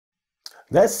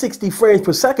That 60 frames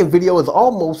per second video is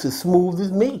almost as smooth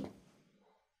as me.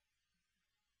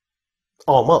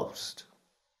 Almost.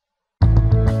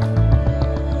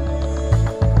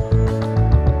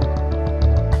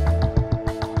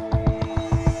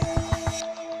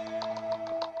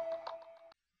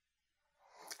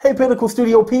 Hey Pinnacle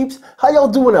Studio peeps, how y'all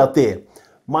doing out there?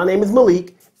 My name is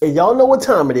Maliek, and y'all know what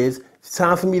time it is. It's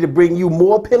time for me to bring you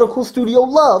more Pinnacle Studio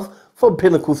love from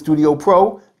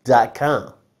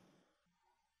PinnacleStudioPro.com.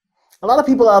 A lot of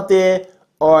people out there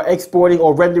are exporting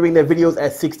or rendering their videos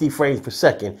at 60 frames per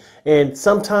second. And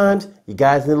sometimes you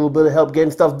guys need a little bit of help getting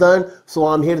stuff done, so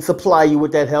I'm here to supply you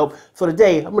with that help. So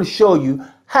today, I'm going to show you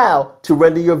how to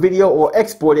render your video or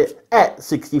export it at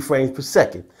 60 frames per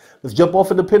second. Let's jump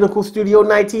off into Pinnacle Studio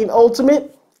 19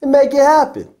 Ultimate and make it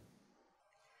happen.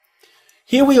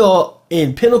 Here we are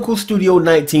in Pinnacle Studio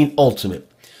 19 Ultimate.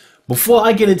 Before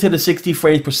I get into the 60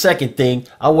 frames per second thing,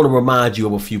 I want to remind you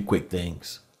of a few quick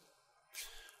things.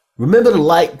 Remember to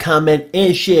like, comment,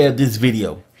 and share this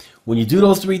video. When you do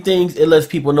those three things, it lets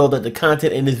people know that the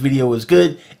content in this video is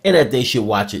good and that they should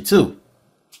watch it too.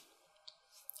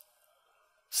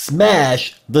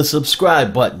 Smash the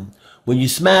subscribe button. When you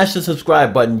smash the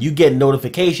subscribe button, you get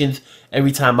notifications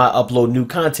every time I upload new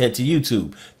content to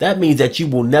YouTube. That means that you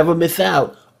will never miss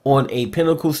out on a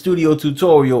Pinnacle Studio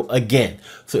tutorial again.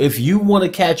 So if you want to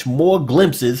catch more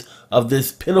glimpses of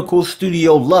this Pinnacle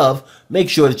Studio love, make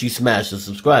sure that you smash the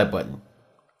subscribe button.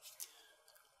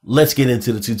 Let's get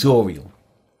into the tutorial.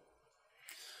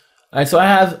 Alright, so I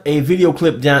have a video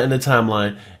clip down in the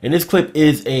timeline, and this clip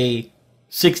is a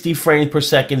 60 frames per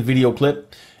second video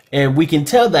clip. And we can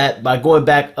tell that by going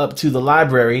back up to the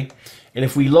library. And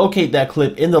if we locate that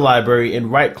clip in the library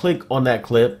and right click on that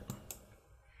clip,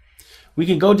 we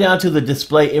can go down to the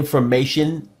display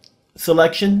information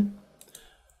selection.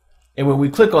 And when we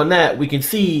click on that, we can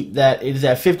see that it is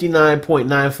at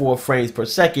 59.94 frames per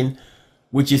second,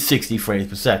 which is 60 frames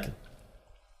per second.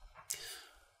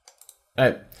 All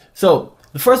right. So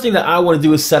the first thing that I want to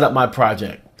do is set up my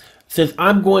project. Since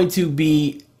I'm going to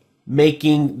be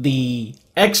making the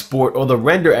export or the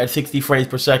render at 60 frames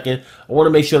per second, I want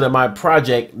to make sure that my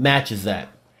project matches that.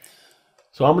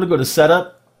 So I'm going to go to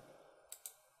Setup,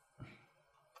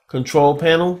 Control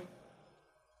Panel,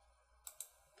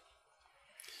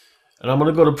 and I'm going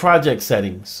to go to Project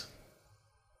Settings.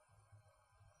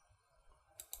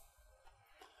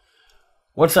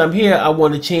 Once I'm here, I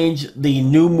want to change the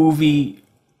new movie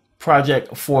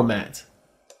project format.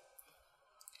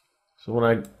 So when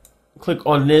I click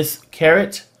on this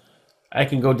caret, I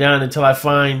can go down until I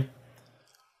find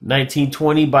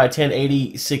 1920 by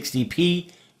 1080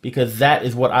 60p, because that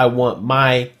is what I want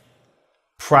my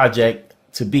project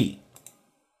to be.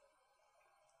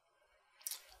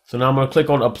 So now I'm going to click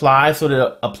on Apply so that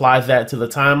it applies that to the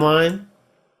timeline.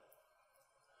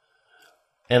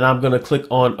 And I'm going to click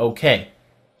on OK.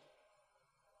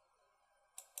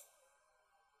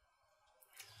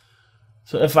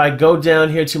 So if I go down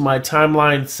here to my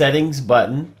timeline settings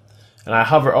button and I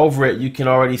hover over it, you can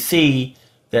already see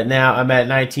that now I'm at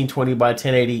 1920 by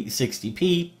 1080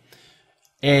 60p.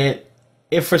 And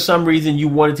if for some reason you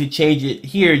wanted to change it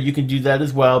here, you can do that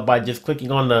as well by just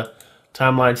clicking on the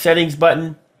timeline settings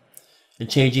button and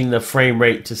changing the frame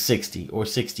rate to 60 or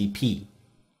 60p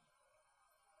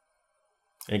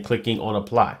and clicking on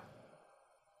Apply.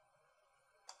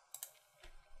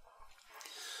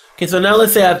 Okay, so now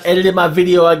let's say I've edited my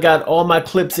video, I got all my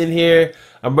clips in here,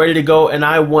 I'm ready to go, and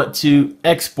I want to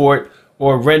export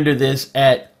or render this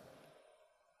at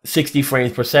 60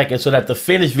 frames per second so that the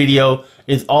finished video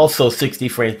is also 60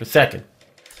 frames per second.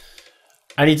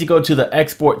 I need to go to the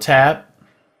Export tab.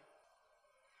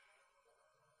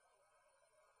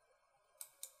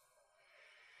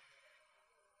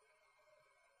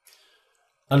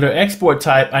 Under Export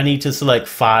Type, I need to select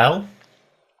File.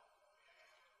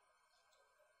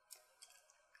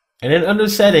 And then under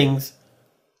Settings,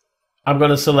 I'm going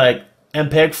to select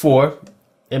MPEG 4.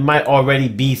 It might already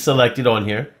be selected on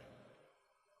here.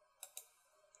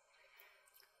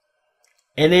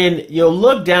 And then you'll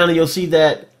look down and you'll see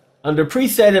that under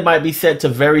preset, it might be set to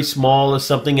very small or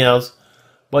something else.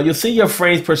 But you'll see your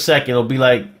frames per second. It'll be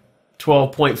like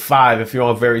 12.5 if you're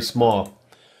on very small.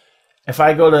 If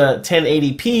I go to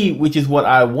 1080p, which is what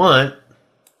I want,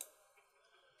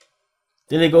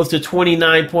 then it goes to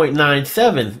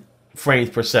 29.97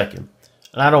 frames per second.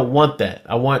 And I don't want that.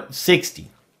 I want 60.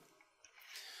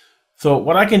 So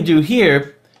what I can do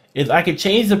here is I can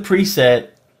change the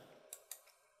preset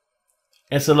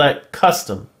and select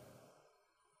Custom.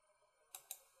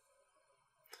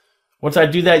 Once I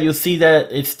do that, you'll see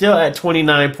that it's still at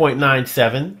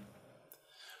 29.97.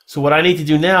 So what I need to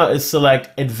do now is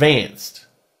select Advanced.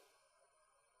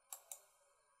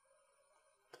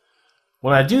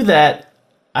 When I do that,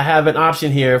 I have an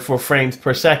option here for frames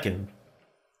per second.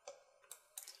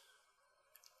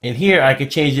 And here I can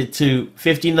change it to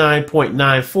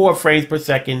 59.94 frames per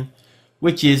second,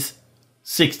 which is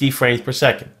 60 frames per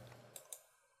second.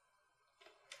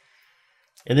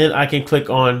 And then I can click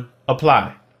on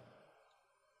Apply.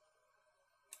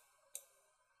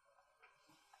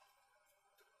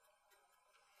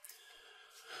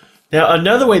 Now,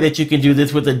 another way that you can do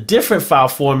this with a different file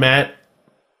format,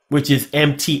 which is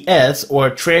MTS or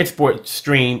Transport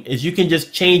Stream, is you can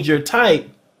just change your type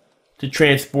to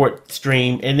Transport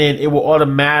Stream, and then it will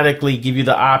automatically give you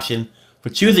the option for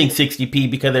choosing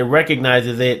 60p because it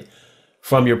recognizes it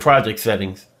from your project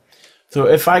settings. So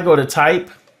if I go to Type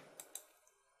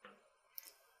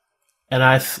and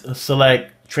I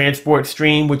select Transport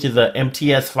Stream, which is a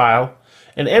MTS file,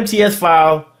 an MTS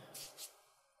file,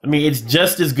 I mean, it's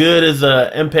just as good as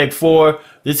a MPEG 4.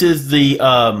 This is the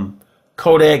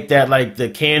codec that like the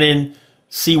Canon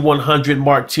C100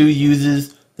 Mark II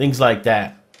uses, things like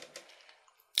that.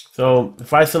 So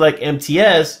if I select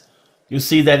MTS, you'll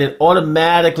see that it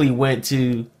automatically went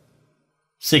to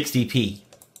 60p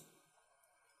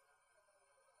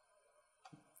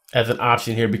as an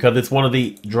option here because it's one of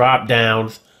the drop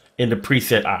downs in the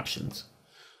preset options.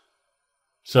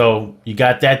 So you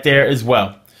got that there as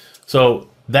well. So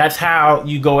that's how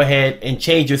you go ahead and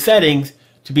change your settings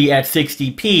to be at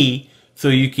 60p so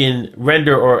you can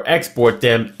render or export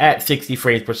them at 60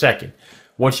 frames per second.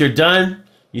 Once you're done,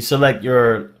 you select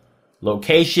your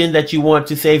location that you want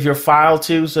to save your file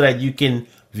to so that you can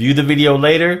view the video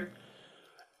later.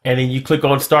 And then you click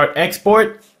on Start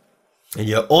Export and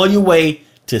you're on your way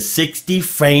to 60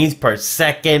 frames per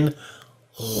second.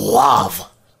 Love.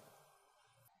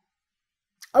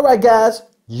 All right, guys,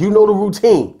 you know the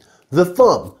routine. The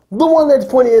thumb, the one that's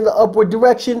pointing in the upward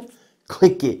direction,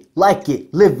 click it, like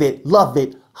it, live it, love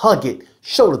it, hug it.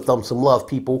 Show the thumb some love,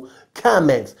 people.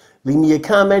 Comments. Leave me your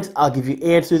comments. I'll give you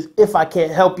answers. If I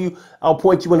can't help you, I'll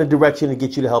point you in a direction to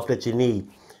get you the help that you need.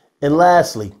 And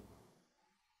lastly,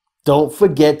 don't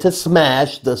forget to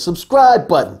smash the subscribe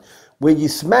button. When you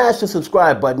smash the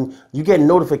subscribe button, you get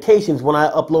notifications when I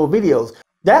upload videos.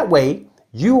 That way,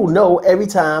 you'll know every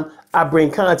time I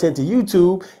bring content to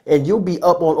YouTube, and you'll be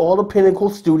up on all the Pinnacle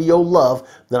Studio love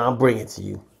that I'm bringing to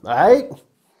you. All right?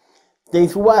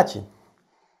 Thanks for watching.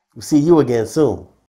 We'll see you again soon.